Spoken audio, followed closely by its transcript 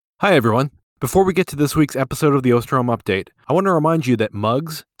Hi, everyone. Before we get to this week's episode of the Osterholm Update, I want to remind you that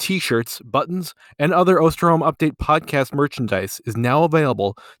mugs, t-shirts, buttons, and other Osterholm Update podcast merchandise is now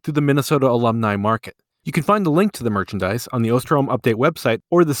available through the Minnesota Alumni Market. You can find the link to the merchandise on the Osterholm Update website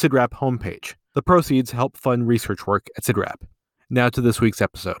or the CIDRAP homepage. The proceeds help fund research work at CIDRAP. Now to this week's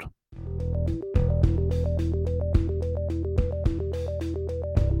episode.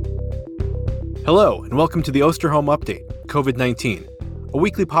 Hello, and welcome to the Osterholm Update, COVID-19. A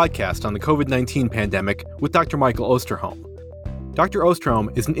weekly podcast on the COVID-19 pandemic with Dr. Michael Osterholm. Dr. Osterholm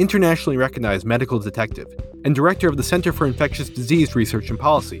is an internationally recognized medical detective and director of the Center for Infectious Disease Research and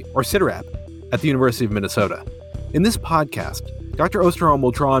Policy, or CIDRAP, at the University of Minnesota. In this podcast, Dr. Osterholm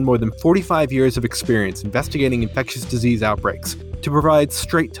will draw on more than 45 years of experience investigating infectious disease outbreaks to provide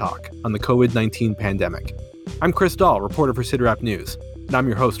straight talk on the COVID-19 pandemic. I'm Chris Dahl, reporter for CIDRAP News, and I'm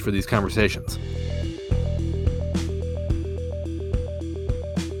your host for these conversations.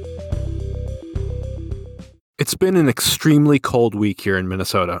 It's been an extremely cold week here in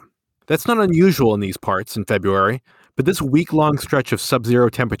Minnesota. That's not unusual in these parts in February, but this week-long stretch of sub-zero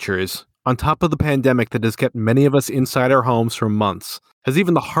temperatures, on top of the pandemic that has kept many of us inside our homes for months, has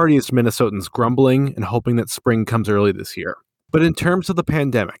even the hardiest Minnesotans grumbling and hoping that spring comes early this year. But in terms of the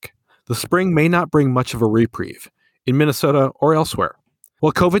pandemic, the spring may not bring much of a reprieve, in Minnesota or elsewhere.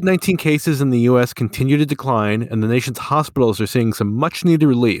 While COVID-19 cases in the U.S. continue to decline and the nation's hospitals are seeing some much-needed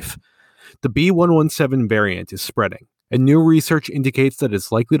relief, the B.1.1.7 variant is spreading, and new research indicates that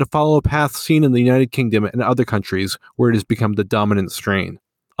it's likely to follow a path seen in the United Kingdom and other countries where it has become the dominant strain.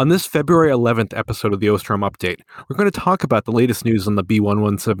 On this February 11th episode of the Osterholm Update, we're going to talk about the latest news on the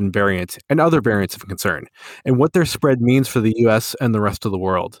B.1.1.7 variant and other variants of concern, and what their spread means for the U.S. and the rest of the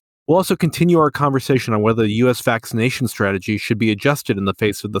world. We'll also continue our conversation on whether the U.S. vaccination strategy should be adjusted in the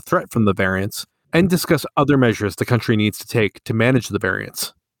face of the threat from the variants, and discuss other measures the country needs to take to manage the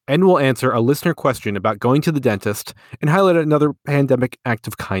variants. And we'll answer a listener question about going to the dentist and highlight another pandemic act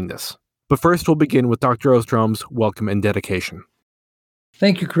of kindness. But first, we'll begin with Dr. Osterholm's welcome and dedication.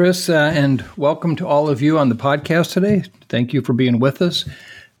 Thank you, Chris, and welcome to all of you on the podcast today. Thank you for being with us.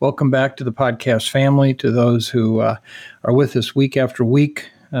 Welcome back to the podcast family, to those who are with us week after week.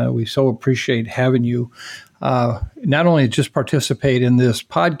 We so appreciate having you not only just participate in this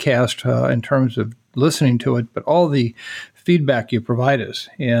podcast in terms of listening to it, but all the feedback you provide us,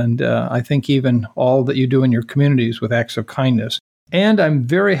 and I think even all that you do in your communities with acts of kindness. And I'm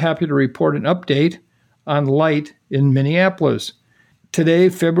very happy to report an update on light in Minneapolis. Today,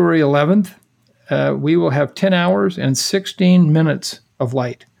 February 11th, we will have 10 hours and 16 minutes of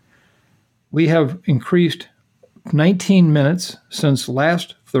light. We have increased 19 minutes since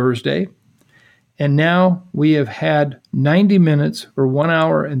last Thursday, and now we have had 90 minutes or 1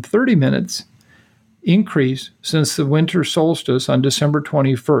 hour and 30 minutes increase since the winter solstice on December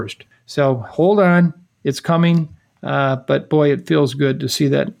 21st. So hold on, it's coming, but boy, it feels good to see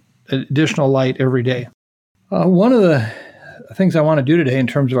that additional light every day. One of the things I want to do today in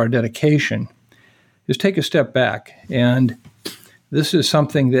terms of our dedication is take a step back, and this is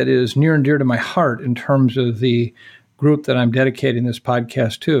something that is near and dear to my heart in terms of the group that I'm dedicating this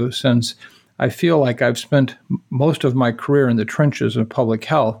podcast to, since I feel like I've spent most of my career in the trenches of public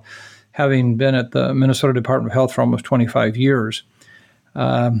health, having been at the Minnesota Department of Health for almost 25 years.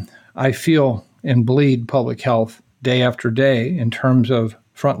 I feel and bleed public health day after day in terms of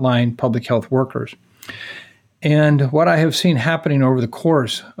frontline public health workers. And what I have seen happening over the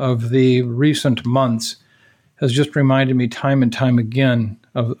course of the recent months has just reminded me time and time again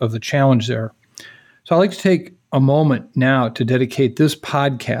of the challenge there. So I'd like to take a moment now to dedicate this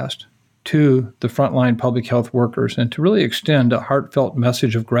podcast to the frontline public health workers and to really extend a heartfelt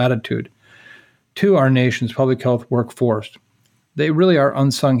message of gratitude to our nation's public health workforce. They really are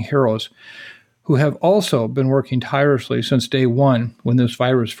unsung heroes who have also been working tirelessly since day one when this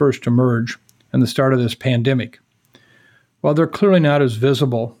virus first emerged and the start of this pandemic. While they're clearly not as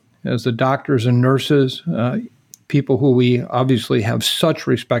visible as the doctors and nurses, people who we obviously have such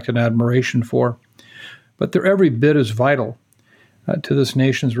respect and admiration for, but they're every bit as vital to this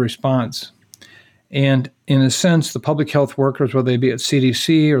nation's response. And in a sense, the public health workers, whether they be at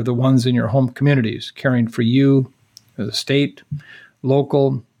CDC or the ones in your home communities, caring for you, the state,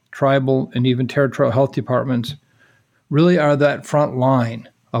 local, tribal, and even territorial health departments, really are that front line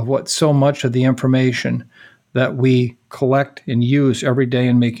of what so much of the information that we collect and use every day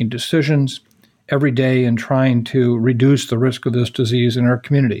in making decisions, every day in trying to reduce the risk of this disease in our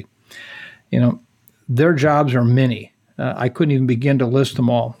community. Their jobs are many. I couldn't even begin to list them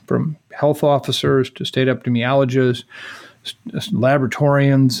all, from health officers to state epidemiologists,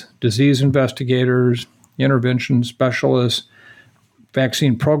 laboratorians, disease investigators, intervention specialists,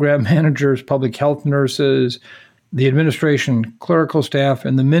 vaccine program managers, public health nurses, the administration clerical staff,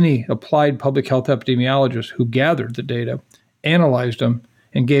 and the many applied public health epidemiologists who gathered the data, analyzed them,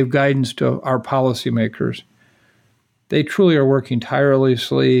 and gave guidance to our policymakers. They truly are working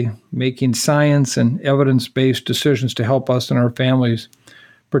tirelessly, making science and evidence-based decisions to help us and our families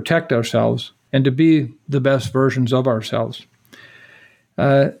protect ourselves and to be the best versions of ourselves.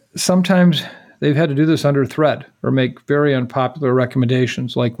 Sometimes they've had to do this under threat or make very unpopular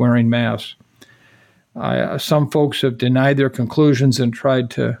recommendations like wearing masks. Some folks have denied their conclusions and tried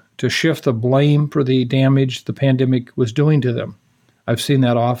to shift the blame for the damage the pandemic was doing to them. I've seen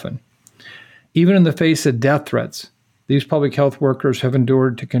that often. Even in the face of death threats, these public health workers have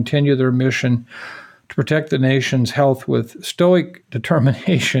endured to continue their mission to protect the nation's health with stoic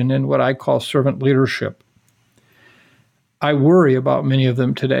determination and what I call servant leadership. I worry about many of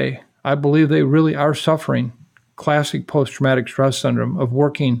them today. I believe they really are suffering classic post-traumatic stress syndrome of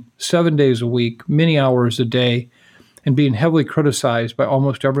working 7 days a week, many hours a day, and being heavily criticized by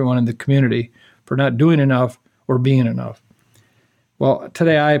almost everyone in the community for not doing enough or being enough. Well,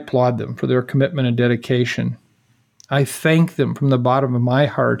 today I applaud them for their commitment and dedication. I thank them from the bottom of my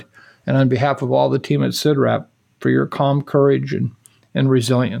heart and on behalf of all the team at CIDRAP for your calm courage and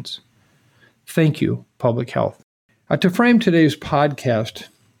resilience. Thank you, Public Health. To frame today's podcast,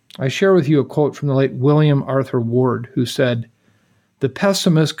 I share with you a quote from the late William Arthur Ward, who said, "The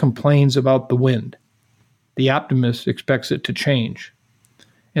pessimist complains about the wind. The optimist expects it to change.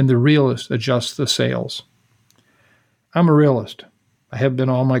 And the realist adjusts the sails." I'm a realist. I have been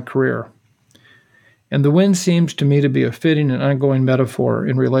all my career. And the wind seems to me to be a fitting and ongoing metaphor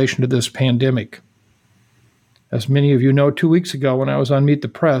in relation to this pandemic. As many of you know, 2 weeks ago when I was on Meet the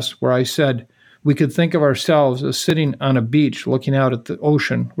Press, where I said we could think of ourselves as sitting on a beach looking out at the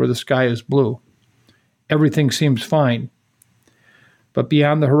ocean where the sky is blue. Everything seems fine. But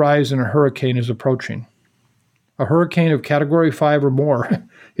beyond the horizon, a hurricane is approaching. A hurricane of Category 5 or more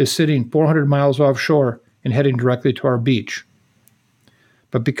is sitting 400 miles offshore and heading directly to our beach.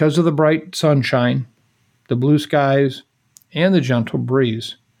 But because of the bright sunshine, the blue skies, and the gentle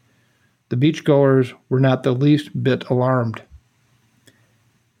breeze, the beachgoers were not the least bit alarmed.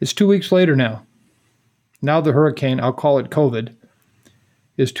 It's 2 weeks later now. Now the hurricane, I'll call it COVID,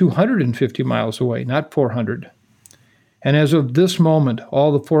 is 250 miles away, not 400. And as of this moment,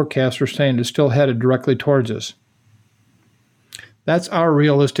 all the forecasts are saying it's still headed directly towards us. That's our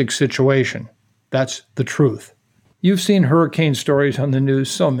realistic situation. That's the truth. You've seen hurricane stories on the news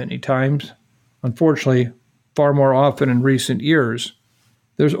so many times, unfortunately, far more often in recent years.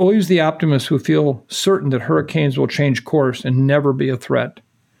 There's always the optimists who feel certain that hurricanes will change course and never be a threat,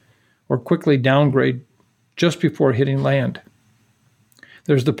 or quickly downgrade just before hitting land.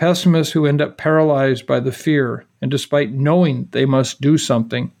 There's the pessimists who end up paralyzed by the fear, and despite knowing they must do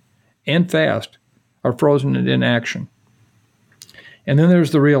something, and fast, are frozen in inaction. And then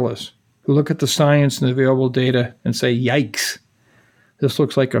there's the realists, who look at the science and the available data and say, yikes, this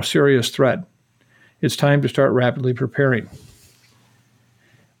looks like a serious threat. It's time to start rapidly preparing.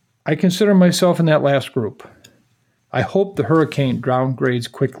 I consider myself in that last group. I hope the hurricane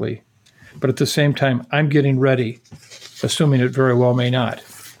downgrades quickly, but at the same time, I'm getting ready, assuming it very well may not.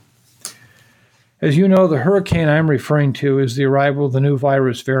 As you know, the hurricane I'm referring to is the arrival of the new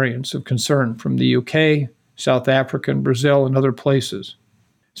virus variants of concern from the UK, South Africa, and Brazil, and other places.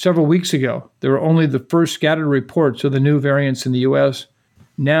 Several weeks ago, there were only the first scattered reports of the new variants in the US.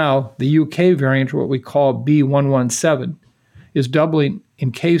 Now, the UK variant, or what we call B117, is doubling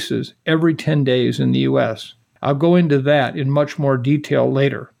in cases every 10 days in the US. I'll go into that in much more detail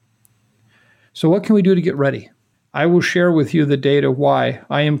later. So what can we do to get ready? I will share with you the data why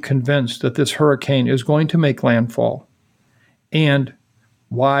I am convinced that this hurricane is going to make landfall and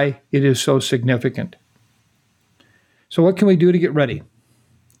why it is so significant. So what can we do to get ready?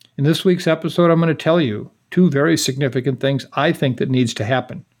 In this week's episode, I'm going to tell you two very significant things I think that needs to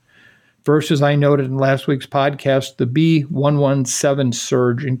happen. First, as I noted in last week's podcast, the B117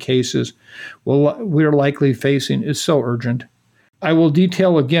 surge in cases we're likely facing is so urgent. I will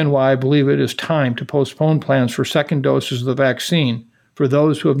detail again why I believe it is time to postpone plans for second doses of the vaccine for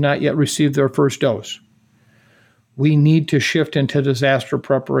those who have not yet received their first dose. We need to shift into disaster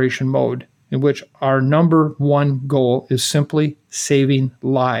preparation mode, in which our number one goal is simply saving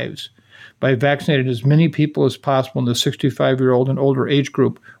lives by vaccinating as many people as possible in the 65-year-old and older age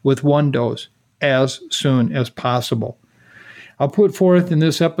group with one dose as soon as possible. I'll put forth in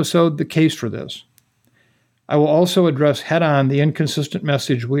this episode the case for this. I will also address head-on the inconsistent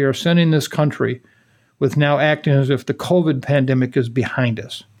message we are sending this country with now acting as if the COVID pandemic is behind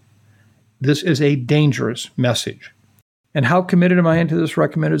us. This is a dangerous message. And how committed am I into this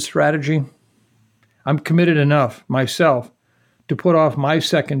recommended strategy? I'm committed enough myself to put off my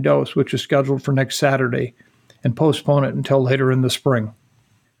second dose, which is scheduled for next Saturday, and postpone it until later in the spring.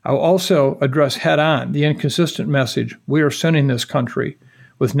 I'll also address head on the inconsistent message we are sending this country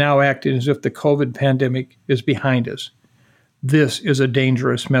with now acting as if the COVID pandemic is behind us. This is a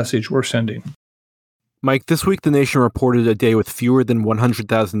dangerous message we're sending. Mike, this week the nation reported a day with fewer than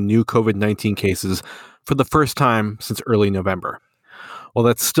 100,000 new COVID-19 cases for the first time since early November. While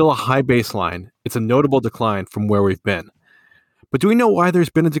that's still a high baseline, it's a notable decline from where we've been. But do we know why there's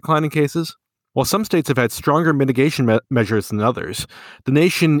been a decline in cases? While some states have had stronger mitigation measures than others, the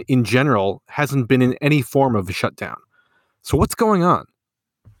nation in general hasn't been in any form of a shutdown. So what's going on?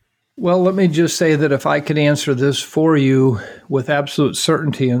 Well, let me just say that if I could answer this for you with absolute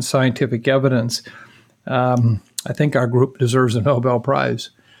certainty and scientific evidence, I think our group deserves a Nobel Prize.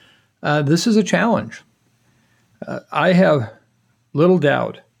 This is a challenge. I have little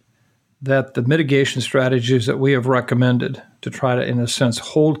doubt that the mitigation strategies that we have recommended to try to, in a sense,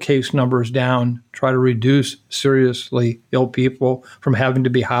 hold case numbers down, try to reduce seriously ill people from having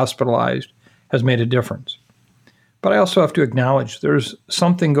to be hospitalized, has made a difference. But I also have to acknowledge there's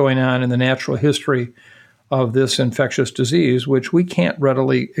something going on in the natural history of this infectious disease which we can't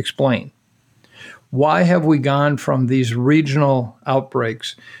readily explain. Why have we gone from these regional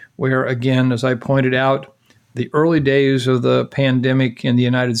outbreaks where, again, as I pointed out, the early days of the pandemic in the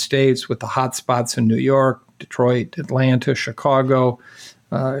United States with the hot spots in New York, Detroit, Atlanta, Chicago,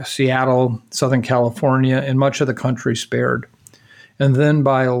 Seattle, Southern California, and much of the country spared. And then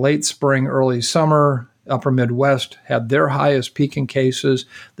by late spring, early summer, upper Midwest had their highest peak in cases.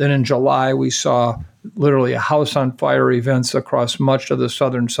 Then in July, we saw literally a house on fire events across much of the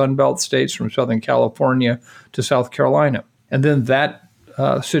southern Sunbelt states from Southern California to South Carolina. And then that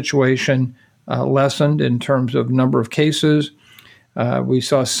situation lessened in terms of number of cases. We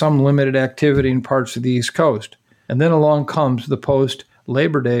saw some limited activity in parts of the East Coast. And then along comes the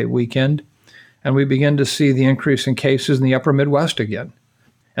post-Labor Day weekend, and we begin to see the increase in cases in the upper Midwest again.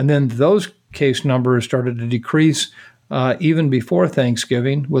 And then those case numbers started to decrease even before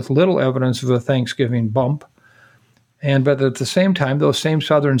Thanksgiving, with little evidence of a Thanksgiving bump. But at the same time, those same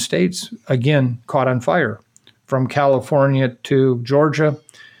southern states, again, caught on fire, from California to Georgia,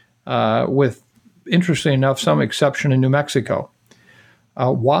 with, interestingly enough, some exception in New Mexico.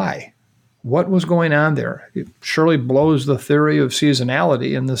 Why? What was going on there? It surely blows the theory of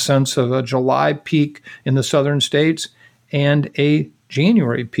seasonality in the sense of a July peak in the southern states and a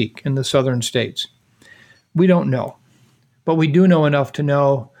January peak in the southern states. We don't know, but we do know enough to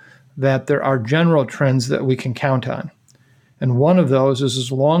know that there are general trends that we can count on. And one of those is,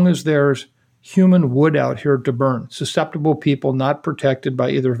 as long as there's human wood out here to burn, susceptible people not protected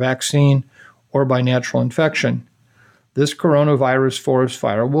by either vaccine or by natural infection, this coronavirus forest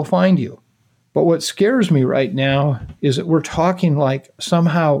fire will find you. But what scares me right now is that we're talking like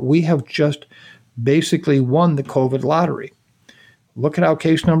somehow we have just basically won the COVID lottery. Look at how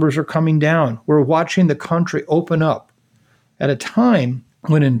case numbers are coming down. We're watching the country open up at a time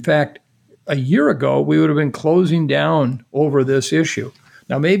when, in fact, a year ago, we would have been closing down over this issue.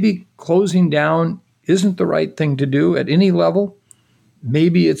 Now, maybe closing down isn't the right thing to do at any level.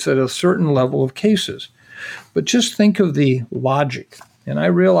 Maybe it's at a certain level of cases. But just think of the logic. And I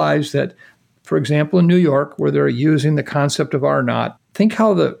realize that, for example, in New York, where they're using the concept of R naught, think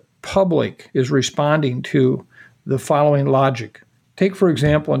how the public is responding to the following logic. Take, for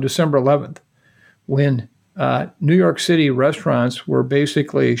example, on December 11th, when New York City restaurants were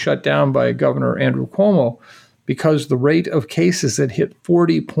basically shut down by Governor Andrew Cuomo because the rate of cases had hit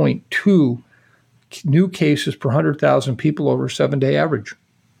 40.2 new cases per 100,000 people over a 7-day average.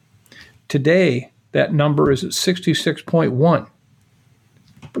 Today, that number is at 66.1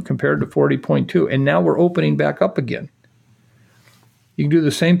 compared to 40.2, and now we're opening back up again. You can do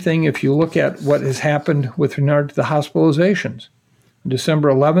the same thing if you look at what has happened with regard to the hospitalizations. On December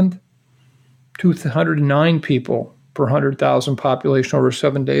 11th, 209 people per 100,000 population over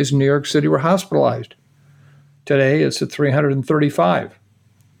 7 days in New York City were hospitalized. Today, it's at 335.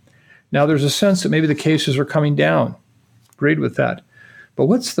 Now, there's a sense that maybe the cases are coming down. Agreed with that. But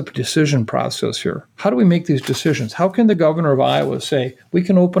what's the decision process here? How do we make these decisions? How can the governor of Iowa say, we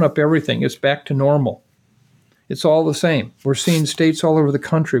can open up everything, it's back to normal? It's all the same. We're seeing states all over the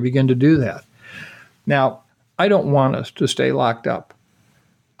country begin to do that. Now, I don't want us to stay locked up.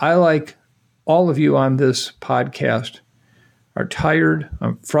 I, like all of you on this podcast, are tired,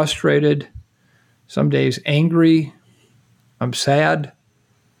 I'm frustrated, some days angry, I'm sad,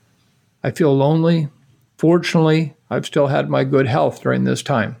 I feel lonely. Fortunately, I've still had my good health during this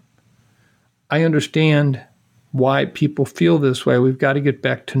time. I understand why people feel this way. We've got to get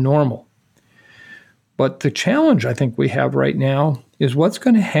back to normal. But the challenge I think we have right now is what's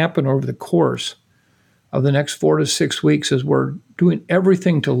going to happen over the course of the next 4 to 6 weeks as we're doing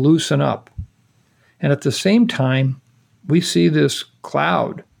everything to loosen up. And at the same time, we see this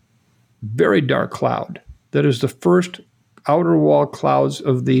cloud, very dark cloud, that is the first outer wall clouds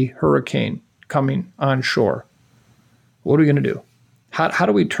of the hurricane coming onshore. What are we going to do? How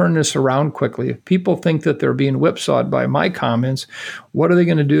do we turn this around quickly? If people think that they're being whipsawed by my comments, what are they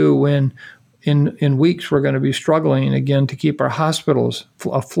going to do when in weeks we're going to be struggling again to keep our hospitals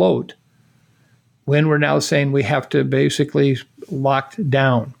afloat, when we're now saying we have to basically lock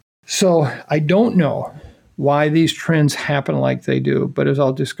down? So I don't know why these trends happen like they do, but as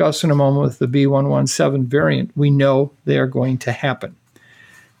I'll discuss in a moment with the B117 variant, we know they are going to happen.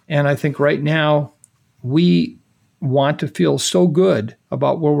 And I think right now we want to feel so good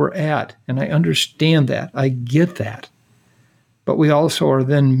about where we're at, and I understand that. I get that. But we also are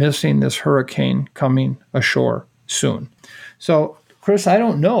then missing this hurricane coming ashore soon. So, Chris, I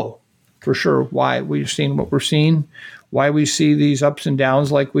don't know for sure why we've seen what we're seeing, why we see these ups and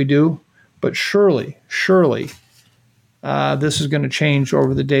downs like we do, but surely, this is going to change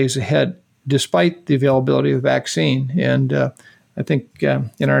over the days ahead, despite the availability of vaccine. And I think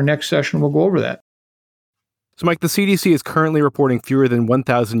in our next session, we'll go over that. So, Mike, the CDC is currently reporting fewer than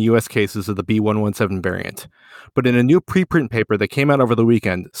 1,000 U.S. cases of the B117 variant. But in a new preprint paper that came out over the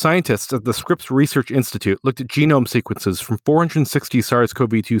weekend, scientists at the Scripps Research Institute looked at genome sequences from 460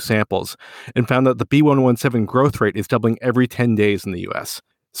 SARS-CoV-2 samples and found that the B117 growth rate is doubling every 10 days in the U.S.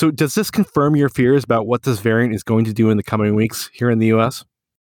 So does this confirm your fears about what this variant is going to do in the coming weeks here in the U.S.?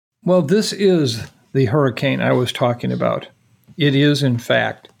 Well, this is the hurricane I was talking about. It is, in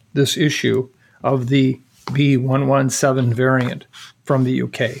fact, this issue of the B117 variant from the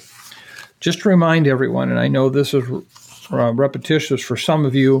UK. Just to remind everyone, and I know this is repetitious for some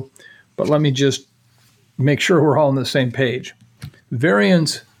of you, but let me just make sure we're all on the same page.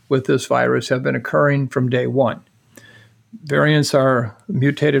 Variants with this virus have been occurring from day one. Variants are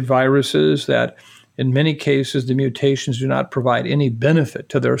mutated viruses that, in many cases, the mutations do not provide any benefit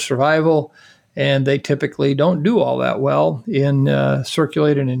to their survival, and they typically don't do all that well in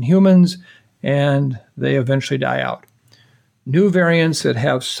circulating in humans, and they eventually die out. New variants that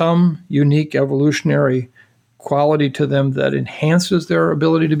have some unique evolutionary quality to them that enhances their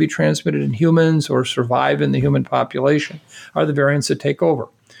ability to be transmitted in humans or survive in the human population are the variants that take over.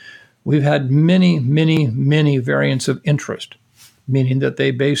 We've had many variants of interest, meaning that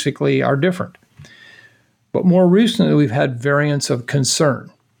they basically are different. But more recently, we've had variants of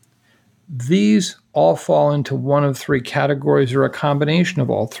concern. These all fall into one of three categories or a combination of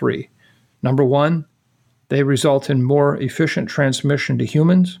all three. Number one, they result in more efficient transmission to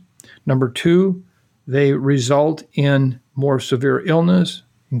humans. Number two, they result in more severe illness,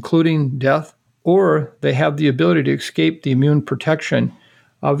 including death, or they have the ability to escape the immune protection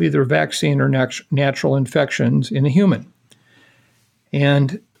of either vaccine or natural infections in a human.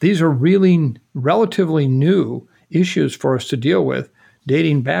 And these are really relatively new issues for us to deal with,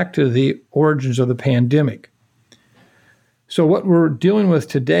 dating back to the origins of the pandemic. So what we're dealing with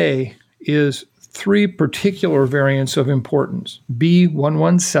today is three particular variants of importance.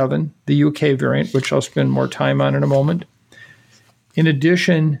 B117, the UK variant, which I'll spend more time on in a moment. In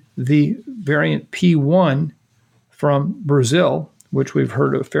addition, the variant P1 from Brazil, which we've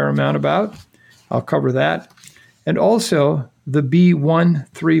heard a fair amount about. I'll cover that. And also the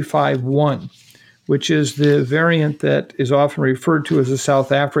B1351, which is the variant that is often referred to as a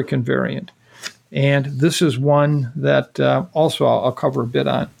South African variant. And this is one that also I'll cover a bit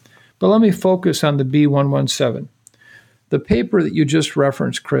on. But let me focus on the B117. The paper that you just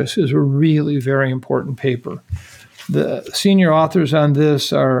referenced, Chris, is a really very important paper. The senior authors on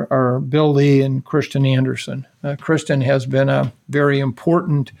this are Bill Lee and Kristen Anderson. Kristen has been a very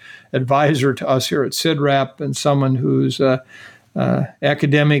important advisor to us here at CIDRAP and someone who's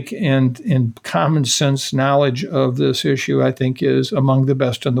academic and common sense knowledge of this issue, I think, is among the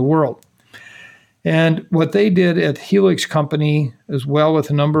best in the world. And what they did at Helix Company, as well with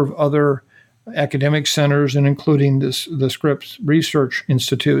a number of other academic centers, and including the Scripps Research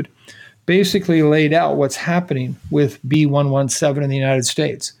Institute, basically laid out what's happening with B117 in the United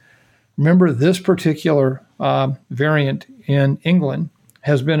States. Remember, this particular variant in England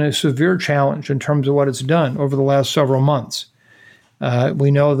has been a severe challenge in terms of what it's done over the last several months. We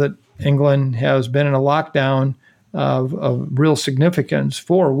know that England has been in a lockdown of real significance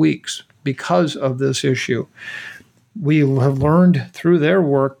for weeks because of this issue. We have learned through their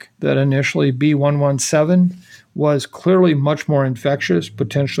work that initially B117 was clearly much more infectious,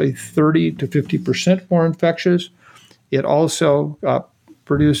 potentially 30 to 50% more infectious. It also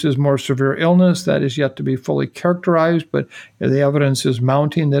produces more severe illness. That is yet to be fully characterized, but the evidence is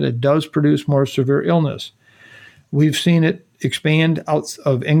mounting that it does produce more severe illness. We've seen it expand out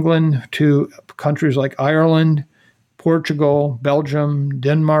of England to countries like Ireland, Portugal, Belgium,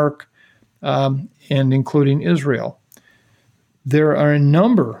 Denmark, and including Israel. There are a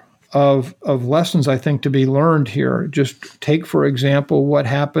number of lessons, I think, to be learned here. Just take, for example, what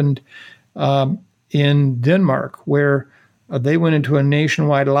happened in Denmark, where they went into a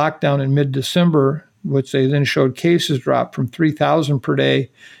nationwide lockdown in mid-December, which they then showed cases drop from 3,000 per day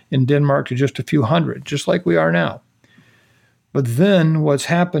in Denmark to just a few hundred, just like we are now. But then what's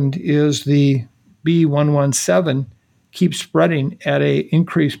happened is the B117 keeps spreading at an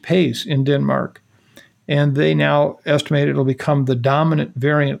increased pace in Denmark. And they now estimate it'll become the dominant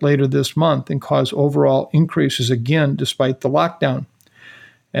variant later this month and cause overall increases again despite the lockdown.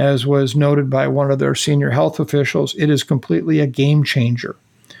 As was noted by one of their senior health officials, it is completely a game changer.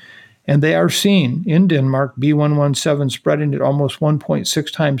 And they are seeing in Denmark B117 spreading at almost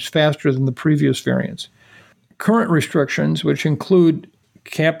 1.6 times faster than the previous variants. Current restrictions, which include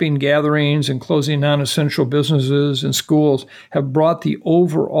capping gatherings and closing non-essential businesses and schools, have brought the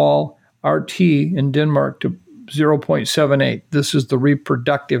overall RT in Denmark to 0.78. This is the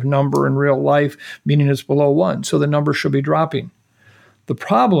reproductive number in real life, meaning it's below 1. So the number should be dropping. The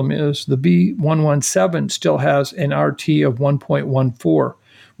problem is the B117 still has an RT of 1.14,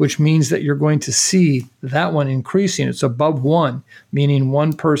 which means that you're going to see that one increasing. It's above 1, meaning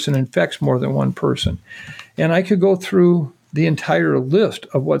one person infects more than one person. And I could go through the entire list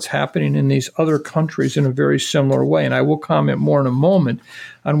of what's happening in these other countries in a very similar way. And I will comment more in a moment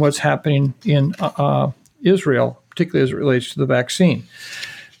on what's happening in Israel, particularly as it relates to the vaccine.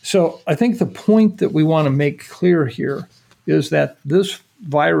 So I think the point that we want to make clear here is that this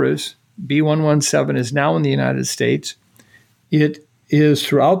virus, B117, is now in the United States. It is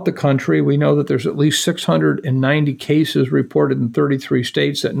throughout the country. We know that there's at least 690 cases reported in 33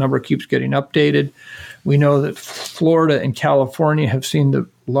 states. That number keeps getting updated. We know that Florida and California have seen the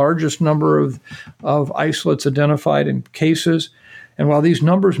largest number of isolates identified in cases. And while these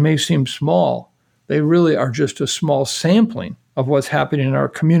numbers may seem small, they really are just a small sampling of what's happening in our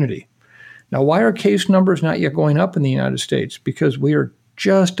community. Now, why are case numbers not yet going up in the United States? Because we are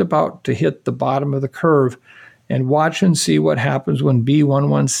just about to hit the bottom of the curve, and watch and see what happens when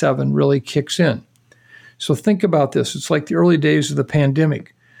B117 really kicks in. So think about this. It's like the early days of the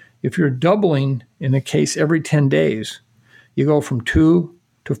pandemic. If you're doubling in a case every 10 days, you go from 2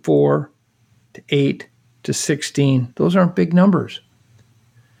 to 4 to 8 to 16. Those aren't big numbers.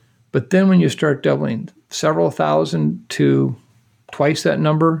 But then when you start doubling several thousand to twice that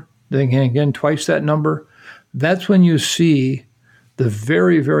number, then again twice that number, that's when you see the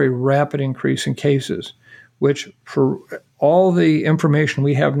very, very rapid increase in cases, which for all the information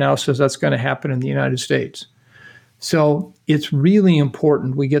we have now says that's going to happen in the United States. So it's really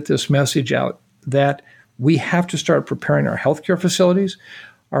important we get this message out that we have to start preparing our healthcare facilities,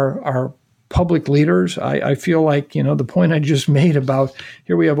 our public leaders. I feel like, the point I just made about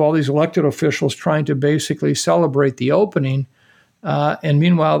here we have all these elected officials trying to basically celebrate the opening, and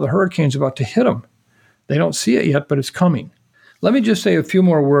meanwhile the hurricane's about to hit them. They don't see it yet, but it's coming. Let me just say a few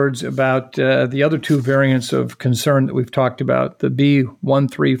more words about the other two variants of concern that we've talked about, the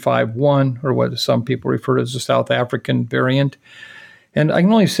B1351, or what some people refer to as the South African variant. And I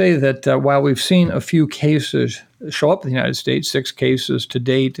can only say that while we've seen a few cases show up in the United States, 6 cases to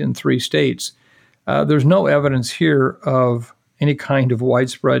date in 3 states, there's no evidence here of any kind of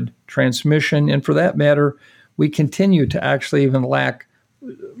widespread transmission. And for that matter, we continue to actually even lack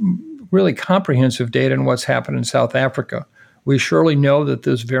really comprehensive data on what's happened in South Africa. We surely know that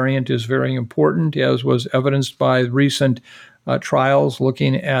this variant is very important, as was evidenced by recent trials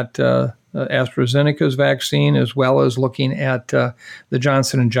looking at AstraZeneca's vaccine, as well as looking at the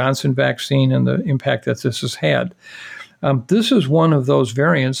Johnson & Johnson vaccine and the impact that this has had. This is one of those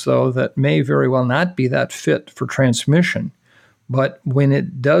variants, though, that may very well not be that fit for transmission. But when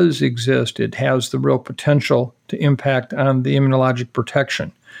it does exist, it has the real potential to impact on the immunologic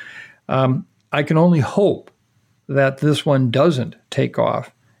protection. I can only hope that this one doesn't take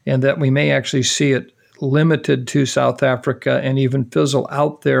off and that we may actually see it limited to South Africa and even fizzle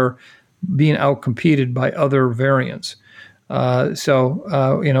out there, being outcompeted by other variants. At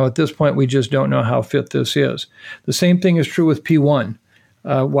this point, we just don't know how fit this is. The same thing is true with P1.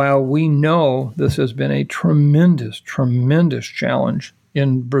 While we know this has been a tremendous, tremendous challenge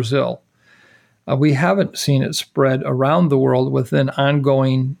in Brazil, we haven't seen it spread around the world with an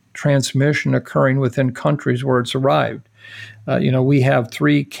ongoing transmission occurring within countries where it's arrived. We have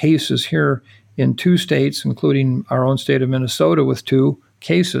 3 cases here in 2 states, including our own state of Minnesota with 2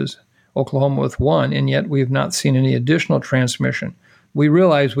 cases, Oklahoma with 1, and yet we have not seen any additional transmission. We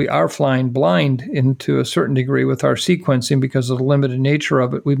realize we are flying blind into a certain degree with our sequencing because of the limited nature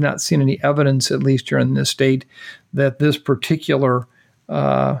of it. We've not seen any evidence, at least here in this state, that this particular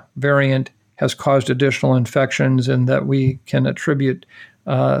variant has caused additional infections and that we can attribute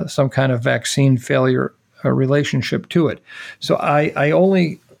some kind of vaccine failure relationship to it. So I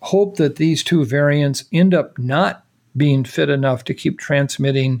only hope that these 2 variants end up not being fit enough to keep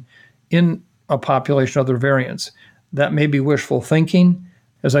transmitting in a population of other variants. That may be wishful thinking.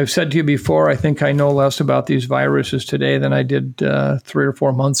 As I've said to you before, I think I know less about these viruses today than I did 3 or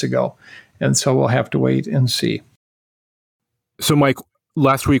 4 months ago. And so we'll have to wait and see. So, Mike,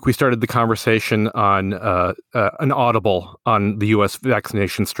 last week we started the conversation on an audible on the U.S.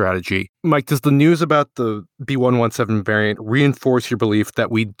 vaccination strategy. Mike, does the news about the B.1.1.7 variant reinforce your belief that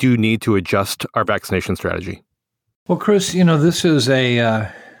we do need to adjust our vaccination strategy? Well, Chris, this is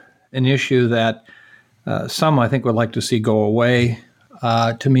an issue that some, I think, would like to see go away.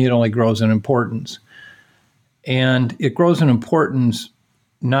 To me, it only grows in importance. And it grows in importance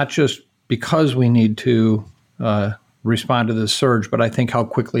not just because we need to respond to this surge, but I think how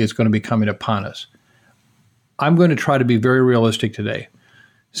quickly it's going to be coming upon us. I'm going to try to be very realistic today.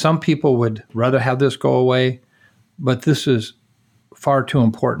 Some people would rather have this go away, but this is far too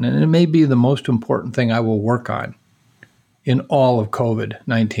important. And it may be the most important thing I will work on in all of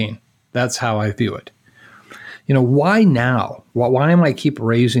COVID-19. That's how I view it. Why now? Why am I keep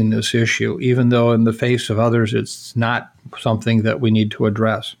raising this issue, even though in the face of others, it's not something that we need to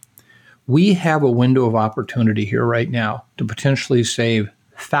address? We have a window of opportunity here right now to potentially save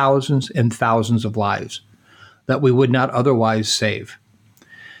thousands and thousands of lives that we would not otherwise save.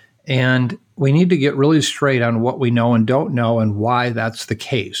 And we need to get really straight on what we know and don't know and why that's the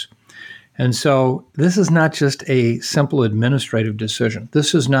case. And so this is not just a simple administrative decision.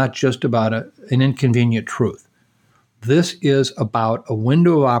 This is not just about an inconvenient truth. This is about a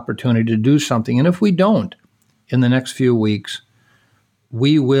window of opportunity to do something. And if we don't in the next few weeks,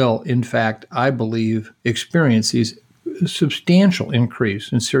 we will, in fact, I believe, experience these substantial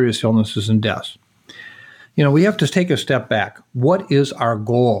increase in serious illnesses and deaths. We have to take a step back. What is our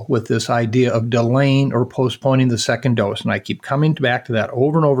goal with this idea of delaying or postponing the second dose? And I keep coming back to that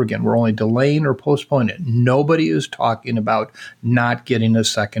over and over again. We're only delaying or postponing it. Nobody is talking about not getting a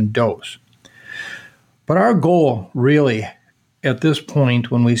second dose. But our goal really at this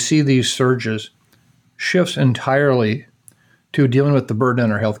point, when we see these surges, shifts entirely to dealing with the burden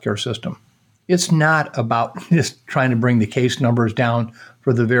in our healthcare system. It's not about just trying to bring the case numbers down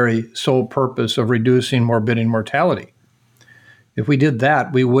for the very sole purpose of reducing morbidity and mortality. If we did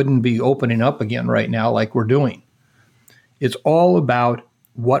that, we wouldn't be opening up again right now like we're doing. It's all about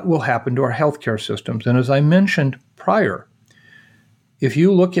what will happen to our healthcare systems. And as I mentioned prior, if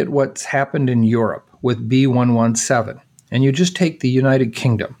you look at what's happened in Europe with B.1.1.7, and you just take the United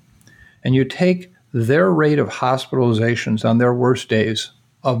Kingdom, and you take their rate of hospitalizations on their worst days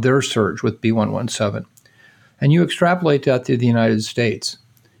of their surge with B.1.1.7, and you extrapolate that to the United States,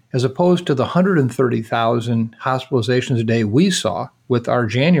 as opposed to the 130,000 hospitalizations a day we saw with our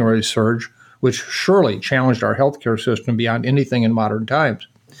January surge, which surely challenged our healthcare system beyond anything in modern times.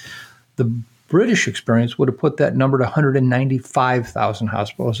 The British experience would have put that number to 195,000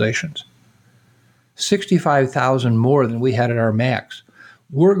 hospitalizations, 65,000 more than we had at our max.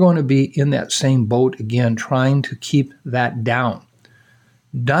 We're going to be in that same boat again, trying to keep that down.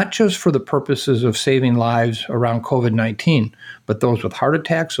 Not just for the purposes of saving lives around COVID-19, but those with heart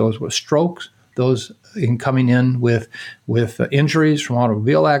attacks, those with strokes, those coming in with injuries from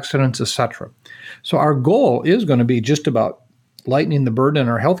automobile accidents, etc. So our goal is going to be just about lightening the burden in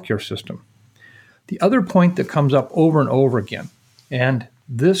our healthcare system. The other point that comes up over and over again, and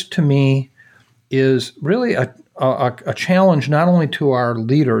this to me is really a challenge not only to our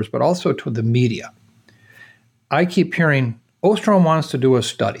leaders, but also to the media. I keep hearing, Ostrom wants to do a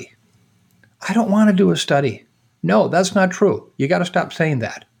study. I don't want to do a study. No, that's not true. You got to stop saying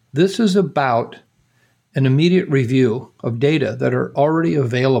that. This is about an immediate review of data that are already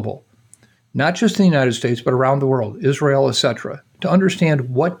available, not just in the United States, but around the world, Israel, etc., to understand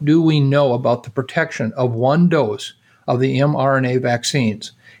what do we know about the protection of one dose of the mRNA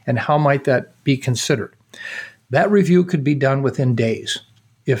vaccines and how might that be considered. That review could be done within days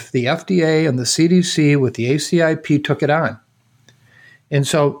if the FDA and the CDC with the ACIP took it on. And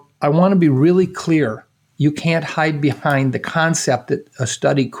so I want to be really clear. You can't hide behind the concept that a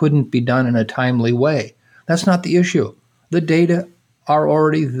study couldn't be done in a timely way. That's not the issue. The data are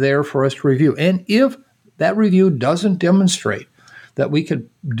already there for us to review. And if that review doesn't demonstrate that we could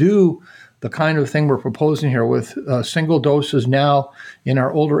do the kind of thing we're proposing here with single doses now in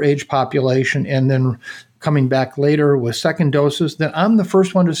our older age population and then coming back later with second doses, then I'm the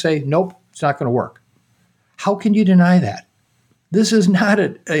first one to say, nope, it's not going to work. How can you deny that? This is not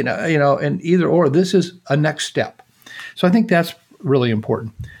an either or. This is a next step. So I think that's really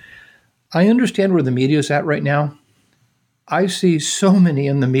important. I understand where the media is at right now. I see so many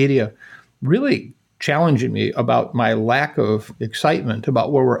in the media really challenging me about my lack of excitement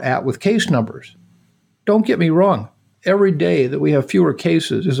about where we're at with case numbers. Don't get me wrong. Every day that we have fewer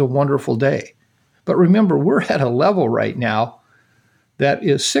cases is a wonderful day. But remember, we're at a level right now that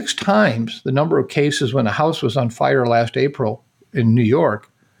is 6 times the number of cases when a house was on fire last April in New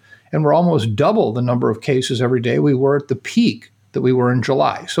York. And we're almost double the number of cases every day we were at the peak that we were in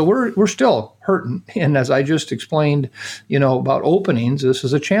July. So we're still hurting. And as I just explained, about openings, this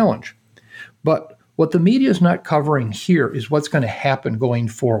is a challenge. But what the media is not covering here is what's going to happen going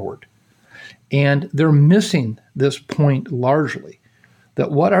forward. And they're missing this point largely,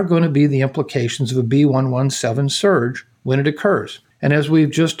 that what are going to be the implications of a B117 surge when it occurs. And as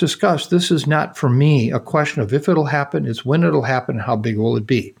we've just discussed, this is not for me a question of if it'll happen, it's when it'll happen and how big will it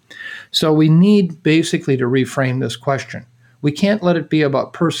be. So we need basically to reframe this question. We can't let it be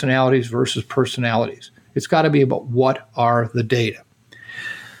about personalities versus personalities. It's got to be about what are the data.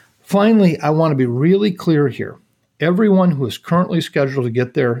 Finally, I want to be really clear here. Everyone who is currently scheduled to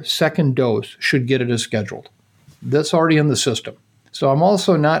get their second dose should get it as scheduled. That's already in the system. So I'm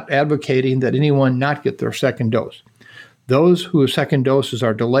also not advocating that anyone not get their second dose. Those whose second doses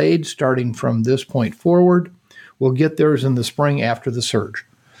are delayed starting from this point forward will get theirs in the spring after the surge.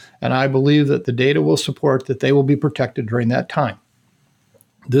 And I believe that the data will support that they will be protected during that time.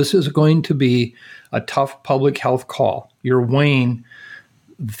 This is going to be a tough public health call. You're weighing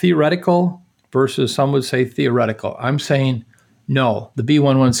theoretical versus some would say theoretical. I'm saying no, the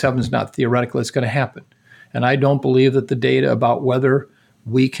B117 is not theoretical. It's going to happen. And I don't believe that the data about whether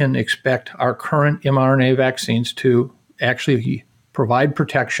we can expect our current mRNA vaccines to actually provide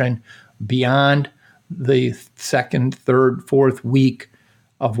protection beyond the second, third, fourth week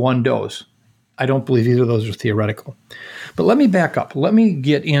of one dose. I don't believe either of those are theoretical. But let me back up. Let me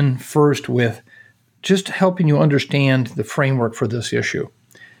get in first with just helping you understand the framework for this issue.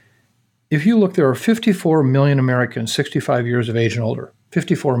 If you look, there are 54 million Americans 65 years of age and older.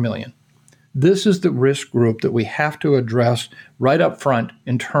 54 million. This is the risk group that we have to address right up front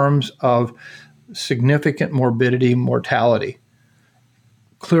in terms of significant morbidity, mortality.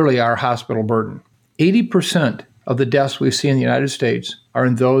 Clearly, our hospital burden. 80% of the deaths we see in the United States are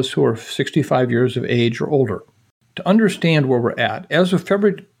in those who are 65 years of age or older. To understand where we're at, as of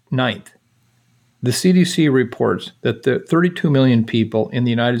February 9th, the CDC reports that the 32 million people in the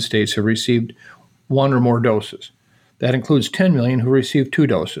United States have received one or more doses. That includes 10 million who received 2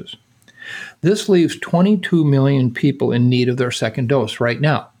 doses. This leaves 22 million people in need of their second dose right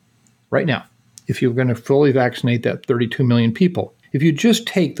now. Right now, if you're going to fully vaccinate that 32 million people. If you just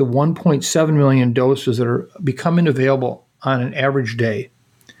take the 1.7 million doses that are becoming available on an average day,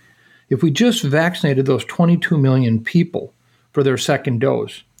 if we just vaccinated those 22 million people for their second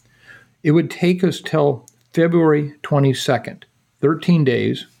dose, it would take us till February 22nd, 13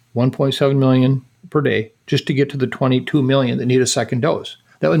 days, 1.7 million per day, just to get to the 22 million that need a second dose.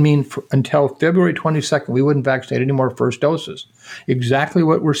 That would mean until February 22nd, we wouldn't vaccinate any more first doses. Exactly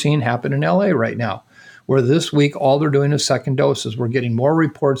what we're seeing happen in LA right now, where this week all they're doing is second doses. We're getting more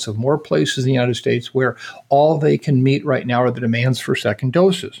reports of more places in the United States where all they can meet right now are the demands for second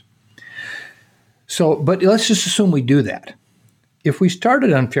doses. So, but let's just assume we do that. If we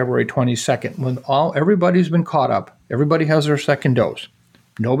started on February 22nd, when everybody's been caught up, everybody has their second dose,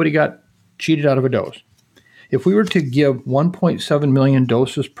 nobody got cheated out of a dose. If we were to give 1.7 million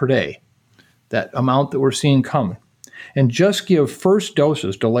doses per day, that amount that we're seeing come, and just give first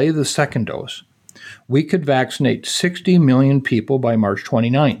doses, delay the second dose, we could vaccinate 60 million people by March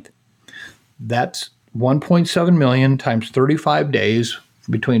 29th. That's 1.7 million times 35 days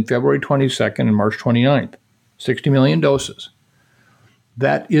between February 22nd and March 29th, 60 million doses.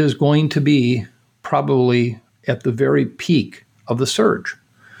 That is going to be probably at the very peak of the surge.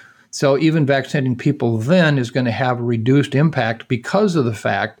 So even vaccinating people then is going to have a reduced impact because of the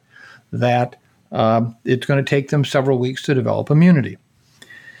fact that it's going to take them several weeks to develop immunity.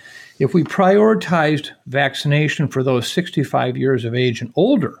 If we prioritized vaccination for those 65 years of age and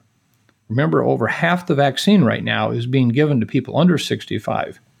older, remember over half the vaccine right now is being given to people under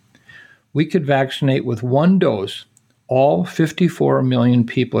 65, we could vaccinate with one dose all 54 million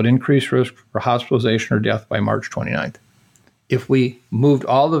people at increased risk for hospitalization or death by March 29th. if we moved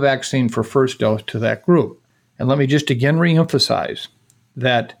all the vaccine for first dose to that group. And let me just again reemphasize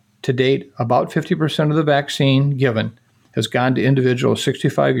that to date, about 50% of the vaccine given has gone to individuals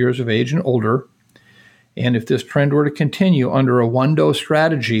 65 years of age and older. And if this trend were to continue under a one-dose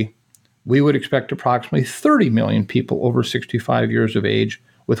strategy, we would expect approximately 30 million people over 65 years of age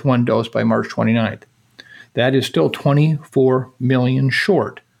with one dose by March 29th. That is still 24 million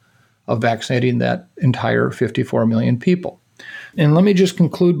short of vaccinating that entire 54 million people. And let me just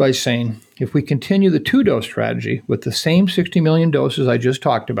conclude by saying, if we continue the two-dose strategy with the same 60 million doses I just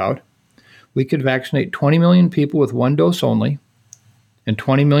talked about, we could vaccinate 20 million people with one dose only and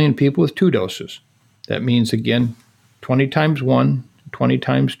 20 million people with two doses. That means, again, 20 times 1, 20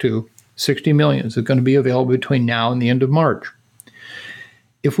 times 2, 60 million is going to be available between now and the end of March.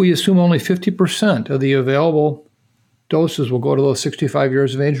 If we assume only 50% of the available doses will go to those 65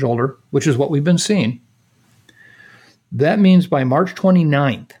 years of age and older, which is what we've been seeing, that means by March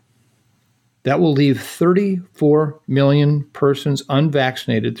 29th, that will leave 34 million persons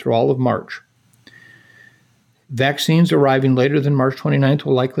unvaccinated through all of March. Vaccines arriving later than March 29th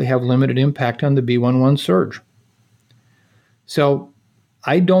will likely have limited impact on the B11 surge. So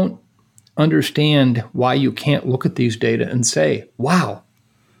I don't understand why you can't look at these data and say, wow,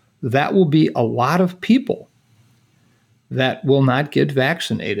 that will be a lot of people that will not get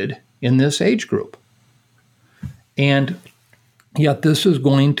vaccinated in this age group. And yet this is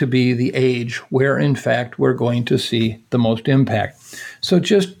going to be the age where, in fact, we're going to see the most impact. So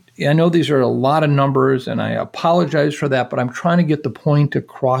I know these are a lot of numbers, and I apologize for that, but I'm trying to get the point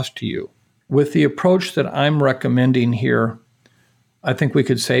across to you. With the approach that I'm recommending here, I think we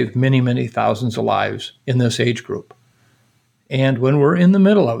could save many, many thousands of lives in this age group. And when we're in the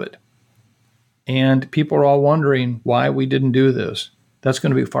middle of it, and people are all wondering why we didn't do this, that's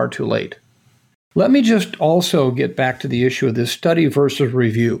going to be far too late. Let me just also get back to the issue of this study versus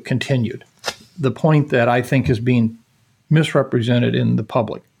review continued, the point that I think is being misrepresented in the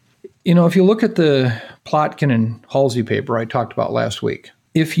public. You know, if you look at the Plotkin and Halsey paper I talked about last week,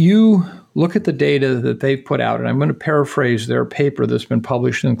 if you look at the data that they've put out, and I'm going to paraphrase their paper that's been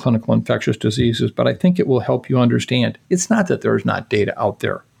published in Clinical Infectious Diseases, but I think it will help you understand. It's not that there's not data out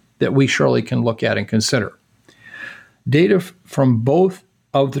there that we surely can look at and consider. Data from both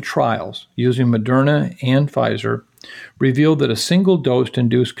of the trials using Moderna and Pfizer revealed that a single dose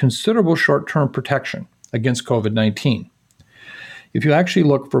induced considerable short-term protection against COVID-19. If you actually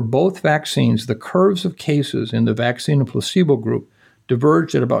look for both vaccines, the curves of cases in the vaccine and placebo group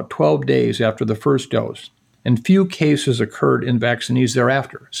diverged at about 12 days after the first dose, and few cases occurred in vaccinees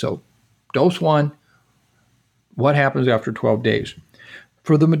thereafter. So, dose 1, what happens after 12 days?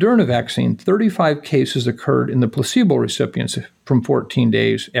 For the Moderna vaccine, 35 cases occurred in the placebo recipients from 14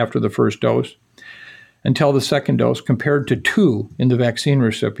 days after the first dose until the second dose, compared to 2 in the vaccine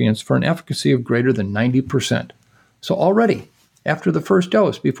recipients for an efficacy of greater than 90%. So already, after the first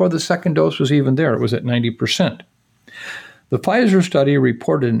dose, before the second dose was even there, it was at 90%. The Pfizer study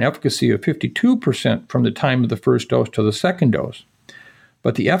reported an efficacy of 52% from the time of the first dose to the second dose,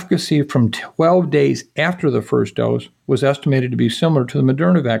 but the efficacy from 12 days after the first dose was estimated to be similar to the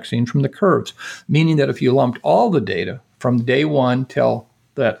Moderna vaccine from the curves, meaning that if you lumped all the data from day 1 till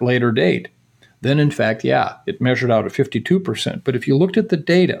that later date, then in fact, it measured out at 52%. But if you looked at the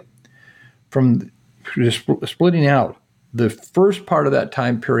data from splitting out the first part of that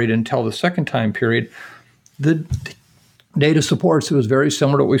time period until the second time period, the data supports it was very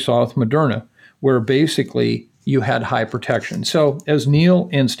similar to what we saw with Moderna, where basically you had high protection. So as Neil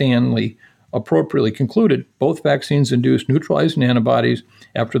and Stanley appropriately concluded, both vaccines induced neutralizing antibodies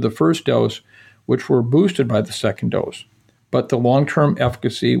after the first dose, which were boosted by the second dose. But the long-term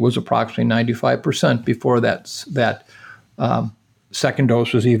efficacy was approximately 95% before that second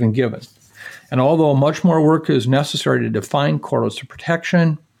dose was even given. And although much more work is necessary to define correlates of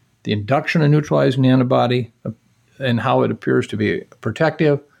protection, the induction of neutralizing antibody, and how it appears to be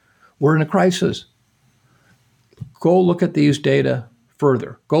protective, we're in a crisis. Go look at these data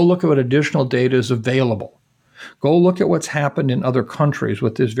further. Go look at what additional data is available. Go look at what's happened in other countries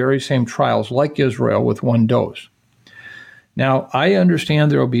with these very same trials, like Israel, with one dose. Now, I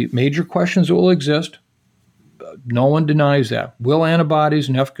understand there will be major questions that will exist. No one denies that. Will antibodies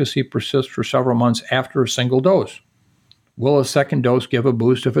and efficacy persist for several months after a single dose? Will a second dose give a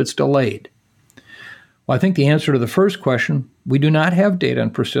boost if it's delayed? Well, I think the answer to the first question, we do not have data on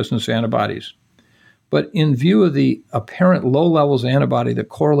persistence of antibodies. But in view of the apparent low levels of antibody that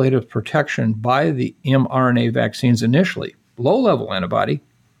correlated with protection by the mRNA vaccines initially, low-level antibody,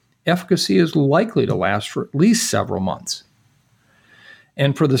 efficacy is likely to last for at least several months.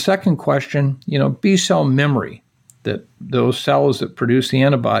 And for the second question, B-cell memory that those cells that produce the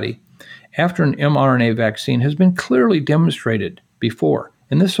antibody after an mRNA vaccine has been clearly demonstrated before.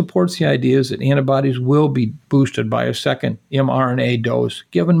 And this supports the ideas that antibodies will be boosted by a second mRNA dose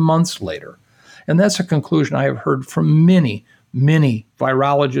given months later. And that's a conclusion I have heard from many, many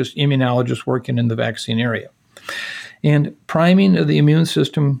virologists, immunologists working in the vaccine area. And priming of the immune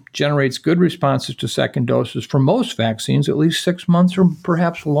system generates good responses to second doses for most vaccines, at least 6 months or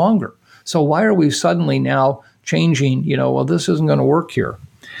perhaps longer. So why are we suddenly now changing, well, this isn't going to work here?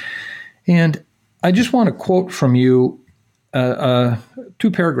 And I just want to quote from you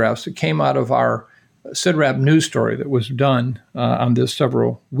 2 paragraphs that came out of our CIDRAP news story that was done on this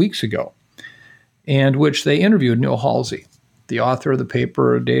several weeks ago, and which they interviewed Neil Halsey, the author of the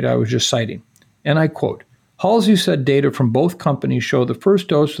paper data I was just citing. And I quote, Halsey said data from both companies show the first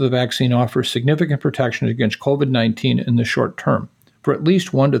dose of the vaccine offers significant protection against COVID-19 in the short term, for at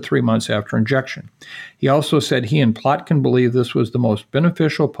least 1 to 3 months after injection. He also said he and Plotkin believe this was the most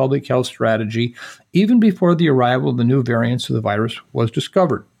beneficial public health strategy even before the arrival of the new variants of the virus was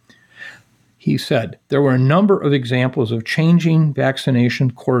discovered. He said there were a number of examples of changing vaccination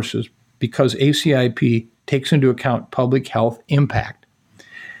courses because ACIP takes into account public health impact.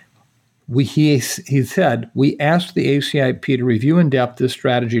 He said, we asked the ACIP to review in depth this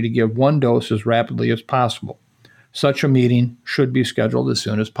strategy to give 1 dose as rapidly as possible. Such a meeting should be scheduled as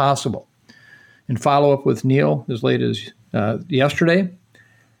soon as possible. In follow-up with Neil as late as yesterday,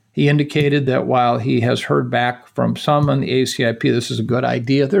 he indicated that while he has heard back from some on the ACIP, this is a good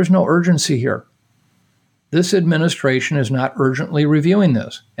idea, there's no urgency here. This administration is not urgently reviewing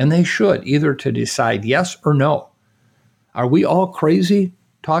this, and they should, either to decide yes or no. Are we all crazy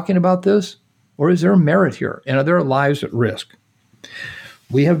talking about this, or is there merit here, and are there lives at risk?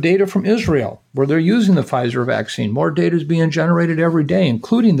 We have data from Israel where they're using the Pfizer vaccine. More data is being generated every day,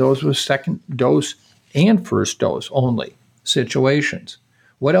 including those with second dose and first dose only situations.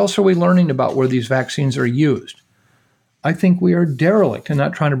 What else are we learning about where these vaccines are used? I think we are derelict in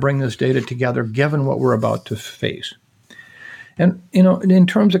not trying to bring this data together given what we're about to face. And, in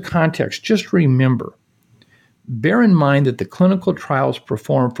terms of context, just remember, bear in mind that the clinical trials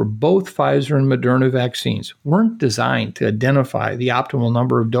performed for both Pfizer and Moderna vaccines weren't designed to identify the optimal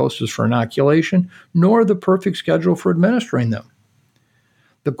number of doses for inoculation, nor the perfect schedule for administering them.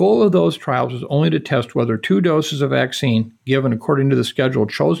 The goal of those trials was only to test whether 2 doses of vaccine, given according to the schedule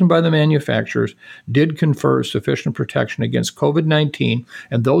chosen by the manufacturers, did confer sufficient protection against COVID-19,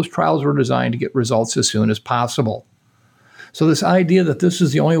 and those trials were designed to get results as soon as possible. So this idea that this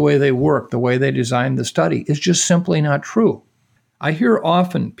is the only way they work, the way they designed the study, is just simply not true. I hear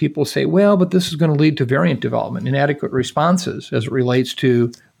often people say, well, but this is going to lead to variant development, inadequate responses as it relates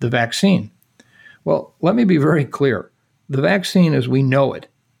to the vaccine. Well, let me be very clear. The vaccine, as we know it,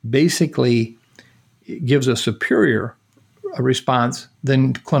 basically gives a superior response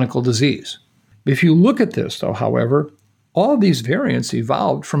than clinical disease. If you look at this, though, however, all of these variants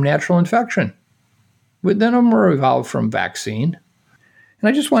evolved from natural infection. But none of them were evolved from vaccine. And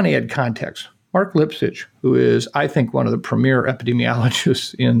I just want to add context. Mark Lipsitch, who is, I think, one of the premier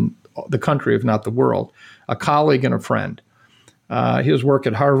epidemiologists in the country, if not the world, a colleague and a friend. His work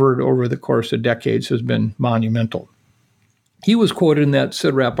at Harvard over the course of decades has been monumental. He was quoted in that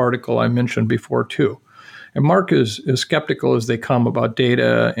CIDRAP article I mentioned before, too. And Mark is as skeptical as they come about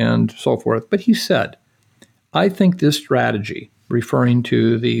data and so forth. But he said, I think this strategy, referring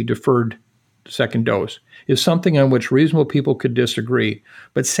to the deferred second dose, is something on which reasonable people could disagree,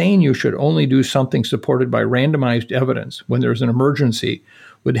 but saying you should only do something supported by randomized evidence when there's an emergency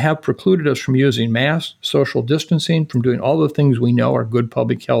would have precluded us from using masks, social distancing, from doing all the things we know are good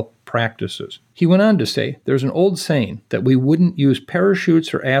public health practices. He went on to say, there's an old saying that we wouldn't use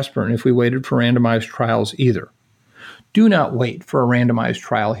parachutes or aspirin if we waited for randomized trials either. Do not wait for a randomized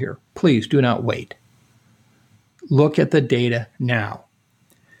trial here. Please do not wait. Look at the data now.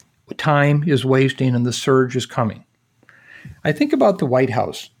 Time is wasting and the surge is coming. I think about the White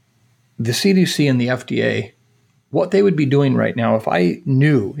House, the CDC and the FDA, what they would be doing right now if I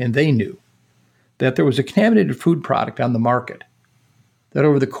knew, and they knew, that there was a contaminated food product on the market that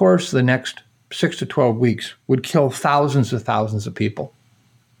over the course of the next 6 to 12 weeks would kill thousands of people.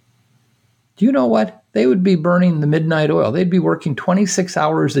 Do you know what? They would be burning the midnight oil. They'd be working 26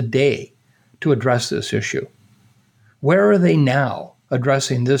 hours a day to address this issue. Where are they now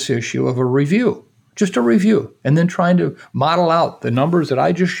addressing this issue of a review? Just a review, and then trying to model out the numbers that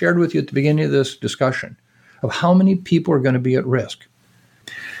I just shared with you at the beginning of this discussion of how many people are going to be at risk.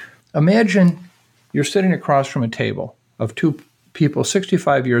 Imagine you're sitting across from a table of 2 people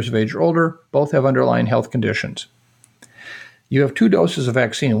 65 years of age or older, both have underlying health conditions. You have 2 doses of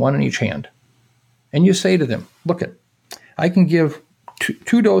vaccine, 1 in each hand. and you say to them, look, I can give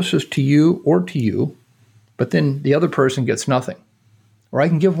two doses to you or to you, but then the other person gets nothing. Or I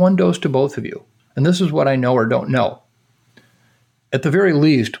can give one dose to both of you, and this is what I know or don't know. At the very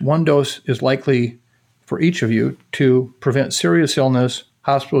least, one dose is likely for each of you to prevent serious illness,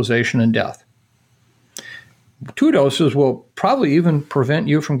 hospitalization, and death. 2 doses will probably even prevent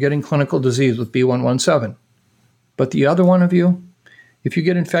you from getting clinical disease with B117. But the other one of you, if you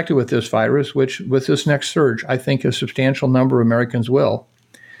get infected with this virus, which with this next surge, I think a substantial number of Americans will,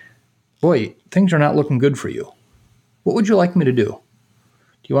 boy, things are not looking good for you. What would you like me to do?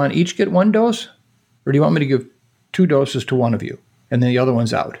 Do you want to each get 1 dose? Or do you want me to give 2 doses to one of you and then the other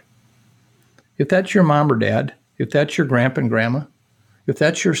one's out? If that's your mom or dad, if that's your grandpa and grandma, if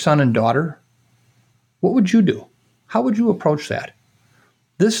that's your son and daughter, what would you do? How would you approach that?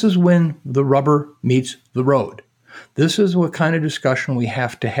 This is when the rubber meets the road. This is what kind of discussion we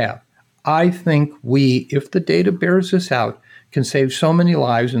have to have. I think we, if the data bears this out, can save so many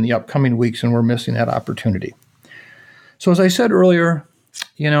lives in the upcoming weeks, and we're missing that opportunity. So as I said earlier,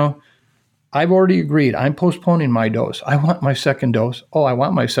 I've already agreed. I'm postponing my dose. I want my second dose. I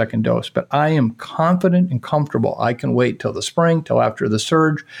want my second dose, but I am confident and comfortable. I can wait till the spring, till after the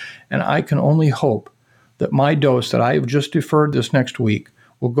surge, and I can only hope that my dose that I have just deferred this next week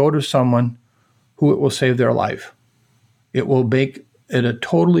will go to someone who it will save their life. It will make it a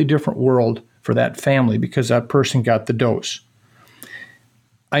totally different world for that family because that person got the dose.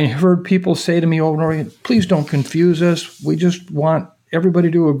 I heard people say to me over and over again, please don't confuse us. We just want everybody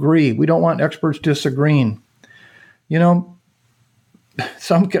to agree. We don't want experts disagreeing.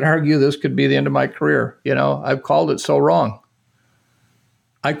 Some could argue this could be the end of my career. I've called it so wrong.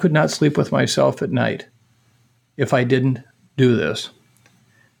 I could not sleep with myself at night if I didn't do this.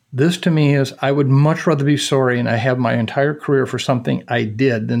 This to me is, I would much rather be sorry and I have my entire career for something I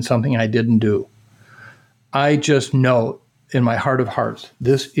did than something I didn't do. I just know in my heart of hearts,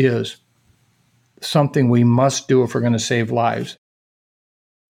 this is something we must do if we're going to save lives.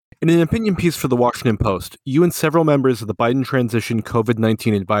 In an opinion piece for the Washington Post, you and several members of the Biden transition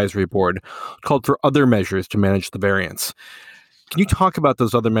COVID-19 advisory board called for other measures to manage the variants. Can you talk about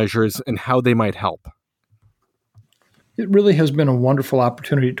those other measures and how they might help? It really has been a wonderful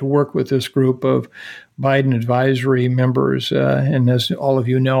opportunity to work with this group of Biden advisory members. And as all of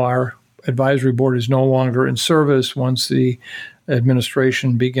you know, our advisory board is no longer in service once the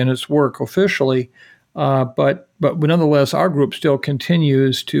administration began its work officially. But nonetheless, our group still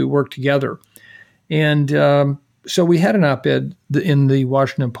continues to work together. And so we had an op-ed in the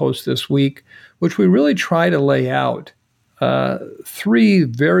Washington Post this week, which we really try to lay out 3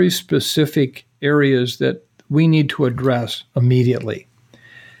 very specific areas that we need to address immediately.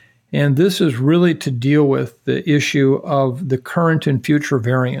 And this is really to deal with the issue of the current and future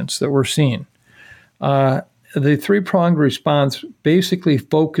variants that we're seeing. The 3-pronged response basically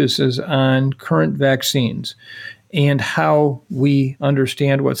focuses on current vaccines and how we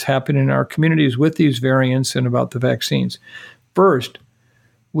understand what's happening in our communities with these variants and about the vaccines. First,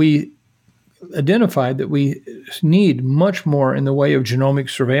 we identified that we need much more in the way of genomic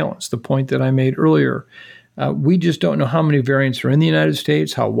surveillance, the point that I made earlier. We just don't know how many variants are in the United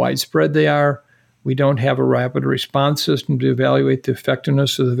States, how widespread they are. We don't have a rapid response system to evaluate the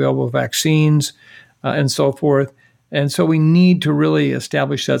effectiveness of the available vaccines and so forth. And so we need to really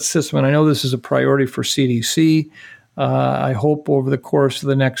establish that system. And I know this is a priority for CDC. I hope over the course of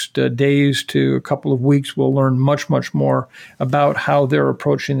the next days to a couple of weeks, we'll learn much, much more about how they're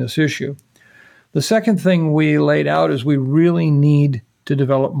approaching this issue. The second thing we laid out is we really need to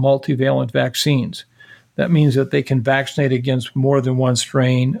develop multivalent vaccines. That means that they can vaccinate against more than one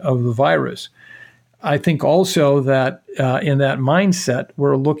strain of the virus. I think also that in that mindset,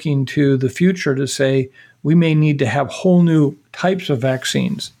 we're looking to the future to say we may need to have whole new types of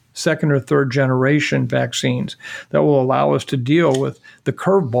vaccines, 2nd or 3rd generation vaccines that will allow us to deal with the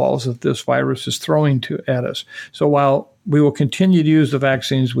curveballs that this virus is throwing at us. So while we will continue to use the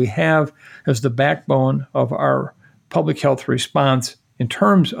vaccines we have as the backbone of our public health response in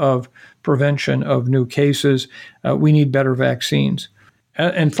terms of prevention of new cases, we need better vaccines.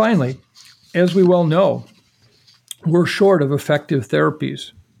 And finally, as we well know, we're short of effective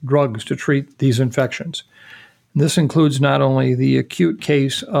therapies, drugs to treat these infections. This includes not only the acute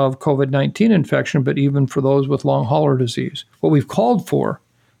case of COVID-19 infection, but even for those with long hauler disease. What we've called for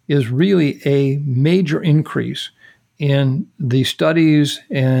is really a major increase in the studies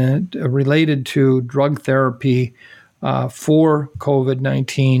and related to drug therapy for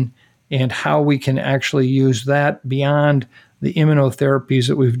COVID-19 and how we can actually use that beyond the immunotherapies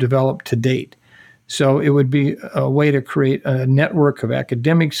that we've developed to date. So it would be a way to create a network of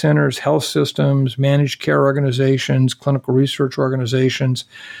academic centers, health systems, managed care organizations, clinical research organizations,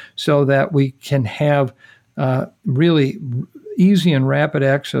 so that we can have really easy and rapid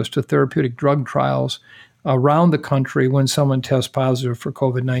access to therapeutic drug trials around the country when someone tests positive for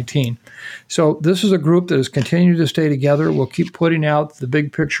COVID-19. So this is a group that has continued to stay together. We'll keep putting out the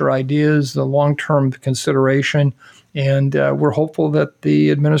big picture ideas, the long-term consideration, and we're hopeful that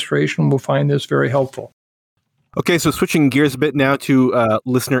the administration will find this very helpful. Okay, so switching gears a bit now to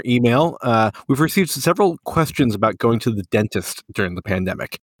listener email. We've received several questions about going to the dentist during the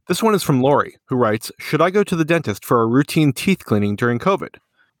pandemic. This one is from Lori, who writes, should I go to the dentist for a routine teeth cleaning during COVID?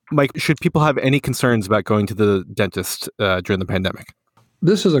 Mike, should people have any concerns about going to the dentist during the pandemic?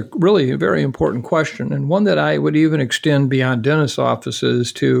 This is a really very important question, and one that I would even extend beyond dentist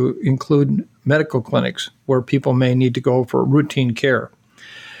offices to include medical clinics where people may need to go for routine care.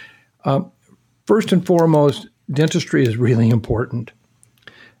 First and foremost, dentistry is really important.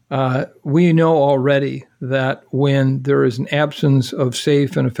 We know already that when there is an absence of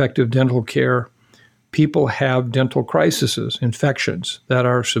safe and effective dental care, people have dental crises, infections that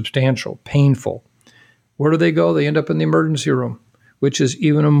are substantial, painful. Where do they go? They end up in the emergency room, which is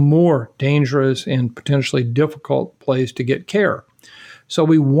even a more dangerous and potentially difficult place to get care. So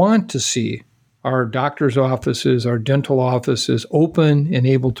we want to see our doctor's offices, our dental offices open and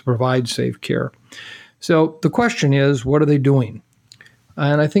able to provide safe care. So the question is, what are they doing?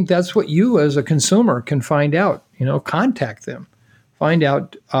 And I think that's what you as a consumer can find out. Contact them. Find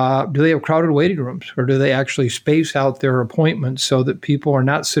out, do they have crowded waiting rooms, or do they actually space out their appointments so that people are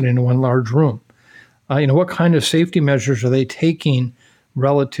not sitting in one large room? What kind of safety measures are they taking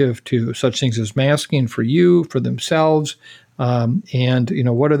relative to such things as masking for you, for themselves, and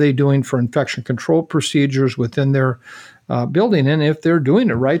what are they doing for infection control procedures within their building? And if they're doing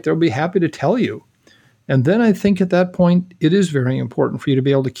it right, they'll be happy to tell you. And then I think at that point, it is very important for you to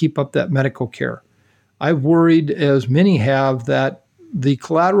be able to keep up that medical care. I've worried, as many have, that the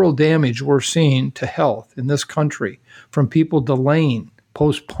collateral damage we're seeing to health in this country from people delaying,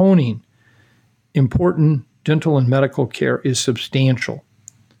 postponing important dental and medical care is substantial.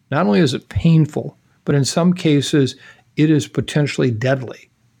 Not only is it painful, but in some cases, it is potentially deadly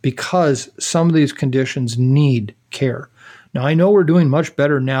because some of these conditions need care. Now, I know we're doing much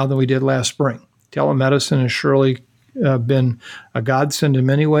better now than we did last spring. Telemedicine has surely been a godsend in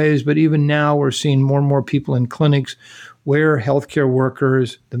many ways, but even now we're seeing more and more people in clinics where healthcare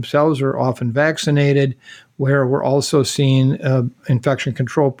workers themselves are often vaccinated, where we're also seeing infection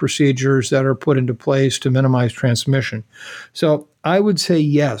control procedures that are put into place to minimize transmission. So I would say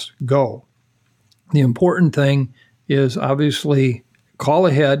yes, go. The important thing is obviously call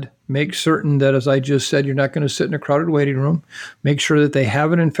ahead, make certain that, as I just said, you're not going to sit in a crowded waiting room. Make sure that they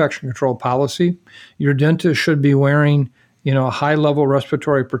have an infection control policy. Your dentist should be wearing, a high-level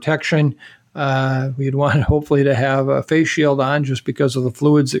respiratory protection. We'd want hopefully to have a face shield on just because of the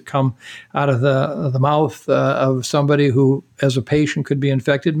fluids that come out of the mouth of somebody who, as a patient, could be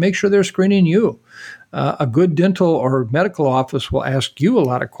infected. Make sure they're screening you. A good dental or medical office will ask you a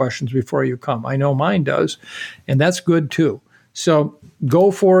lot of questions before you come. I know mine does, and that's good too. So go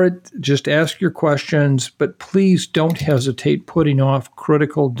for it. Just ask your questions, but please don't hesitate putting off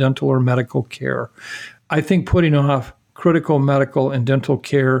critical dental or medical care. I think putting off critical medical and dental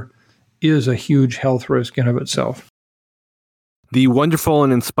care is a huge health risk in of itself. The wonderful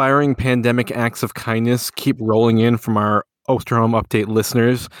and inspiring pandemic acts of kindness keep rolling in from our Osterholm Update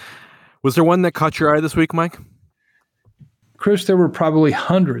listeners. Was there one that caught your eye this week, Mike? Chris, there were probably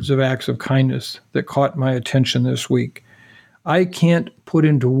hundreds of acts of kindness that caught my attention this week. I can't put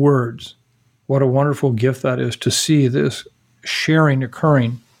into words what a wonderful gift that is to see this sharing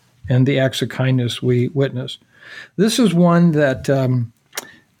occurring and the acts of kindness we witness. This is one that,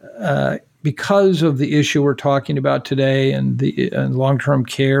 because of the issue we're talking about today and the long-term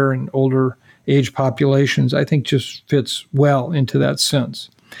care and older age populations, I think just fits well into that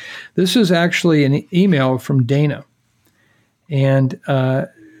sense. This is actually an email from Dana, and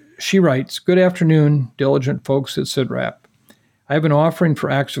she writes, "Good afternoon, diligent folks at CIDRAP. I have an offering for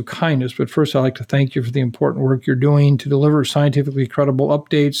acts of kindness, but first I'd like to thank you for the important work you're doing to deliver scientifically credible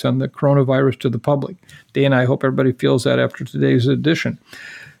updates on the coronavirus to the public." Dana, I hope everybody feels that after today's edition.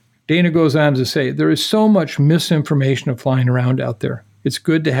 Dana goes on to say, "There is so much misinformation flying around out there. It's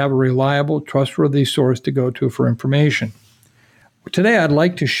good to have a reliable, trustworthy source to go to for information. Today, I'd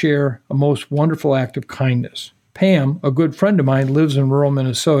like to share a most wonderful act of kindness. Pam, a good friend of mine, lives in rural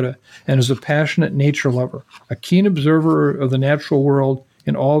Minnesota and is a passionate nature lover, a keen observer of the natural world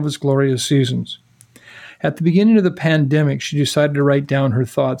in all of its glorious seasons. At the beginning of the pandemic, she decided to write down her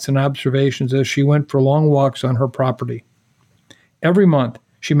thoughts and observations as she went for long walks on her property. Every month,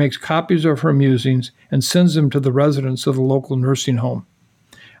 she makes copies of her musings and sends them to the residents of the local nursing home.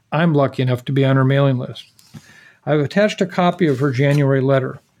 I'm lucky enough to be on her mailing list. I've attached a copy of her January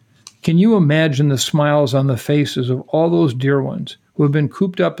letter. Can you imagine the smiles on the faces of all those dear ones who have been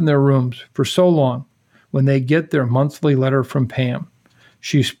cooped up in their rooms for so long when they get their monthly letter from Pam?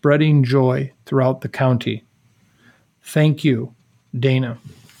 She's spreading joy throughout the county. Thank you, Dana.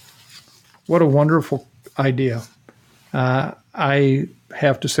 What a wonderful idea. I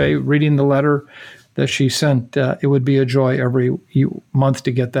have to say, reading the letter that she sent, it would be a joy every month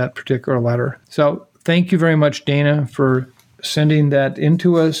to get that particular letter. So thank you very much, Dana, for sending that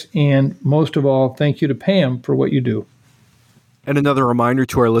into us. And most of all, thank you to Pam for what you do. And another reminder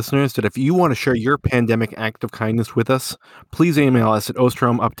to our listeners that if you want to share your pandemic act of kindness with us, please email us at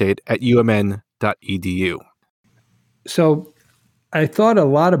ostromupdate@umn.edu. So I thought a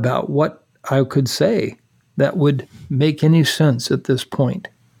lot about what I could say that would make any sense at this point.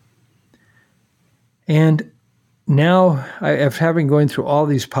 And now, having going through all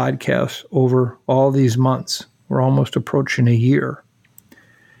these podcasts over all these months, we're almost approaching a year.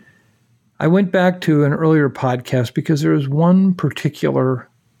 I went back to an earlier podcast because there was one particular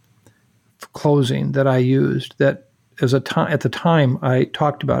closing that I used that at the time I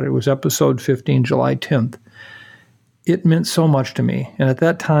talked about it. It was episode 15, July 10th. It meant so much to me. And at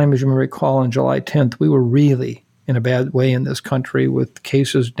that time, as you may recall, on July 10th, we were really in a bad way in this country with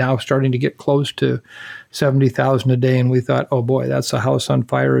cases now starting to get close to 70,000 a day. And we thought, oh boy, that's a house on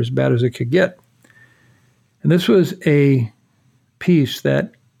fire as bad as it could get. And this was a piece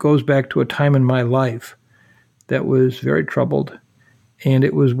that goes back to a time in my life that was very troubled. And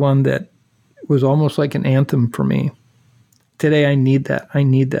it was one that was almost like an anthem for me. Today, I need that. I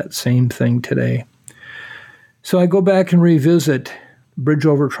need that same thing today. So I go back and revisit Bridge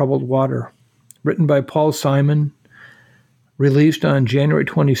Over Troubled Water, written by Paul Simon, released on January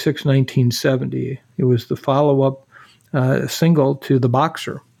 26, 1970. It was the follow-up single to The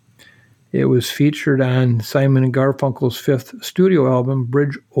Boxer. It was featured on Simon and Garfunkel's fifth studio album,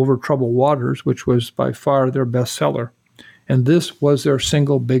 Bridge Over Troubled Waters, which was by far their bestseller. And this was their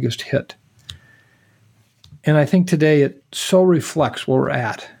single biggest hit. And I think today it so reflects where we're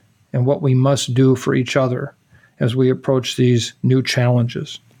at and what we must do for each other as we approach these new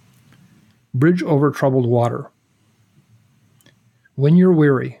challenges. Bridge Over Troubled Water. When you're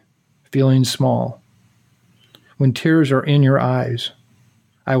weary, feeling small, when tears are in your eyes,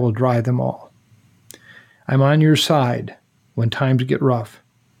 I will dry them all. I'm on your side when times get rough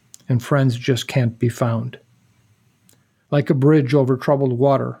and friends just can't be found. Like a bridge over troubled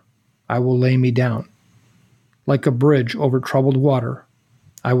water, I will lay me down. Like a bridge over troubled water,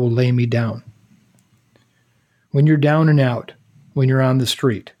 I will lay me down. When you're down and out, when you're on the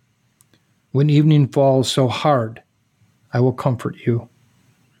street, when evening falls so hard, I will comfort you.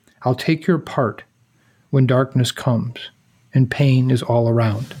 I'll take your part when darkness comes and pain is all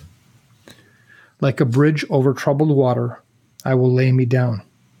around. Like a bridge over troubled water, I will lay me down.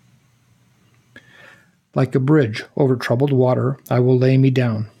 Like a bridge over troubled water, I will lay me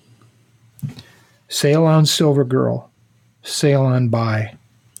down. Sail on, silver girl, sail on by.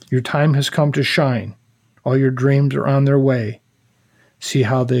 Your time has come to shine. All your dreams are on their way. See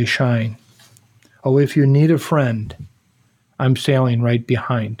how they shine. Oh, if you need a friend, I'm sailing right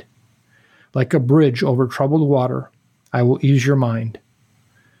behind. Like a bridge over troubled water, I will ease your mind.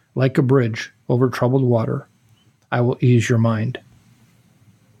 Like a bridge over troubled water, I will ease your mind.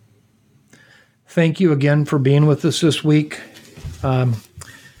 Thank you again for being with us this week. I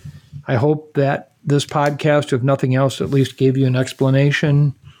hope that this podcast, if nothing else, at least gave you an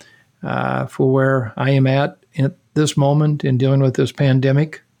explanation for where I am at this moment in dealing with this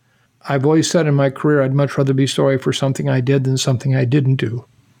pandemic. I've always said in my career I'd much rather be sorry for something I did than something I didn't do.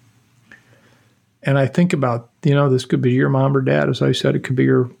 And I think about, this could be your mom or dad. As I said, it could be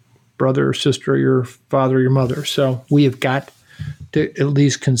your brother or sister, your father, or your mother. So we have got to at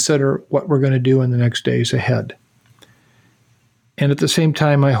least consider what we're going to do in the next days ahead. And at the same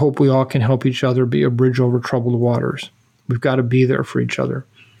time, I hope we all can help each other be a bridge over troubled waters. We've got to be there for each other.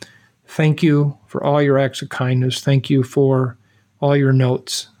 Thank you for all your acts of kindness. Thank you for all your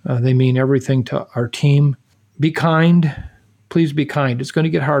notes. They mean everything to our team. Be kind. Please be kind. It's going to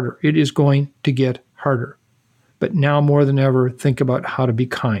get harder. It is going to get harder. But now more than ever, think about how to be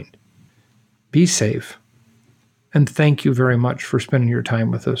kind. Be safe. And thank you very much for spending your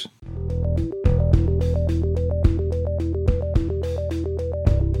time with us.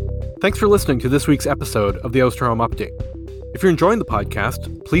 Thanks for listening to this week's episode of the Osterholm Update. If you're enjoying the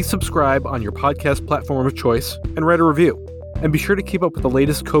podcast, please subscribe on your podcast platform of choice and write a review. And be sure to keep up with the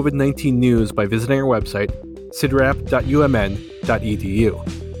latest COVID-19 news by visiting our website,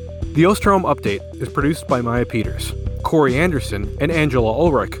 cidrap.umn.edu. The Osterholm Update is produced by Maya Peters. Corey Anderson and Angela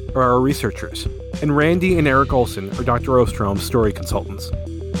Ulrich are our researchers, and Randy and Eric Olson are Dr. Osterholm's story consultants.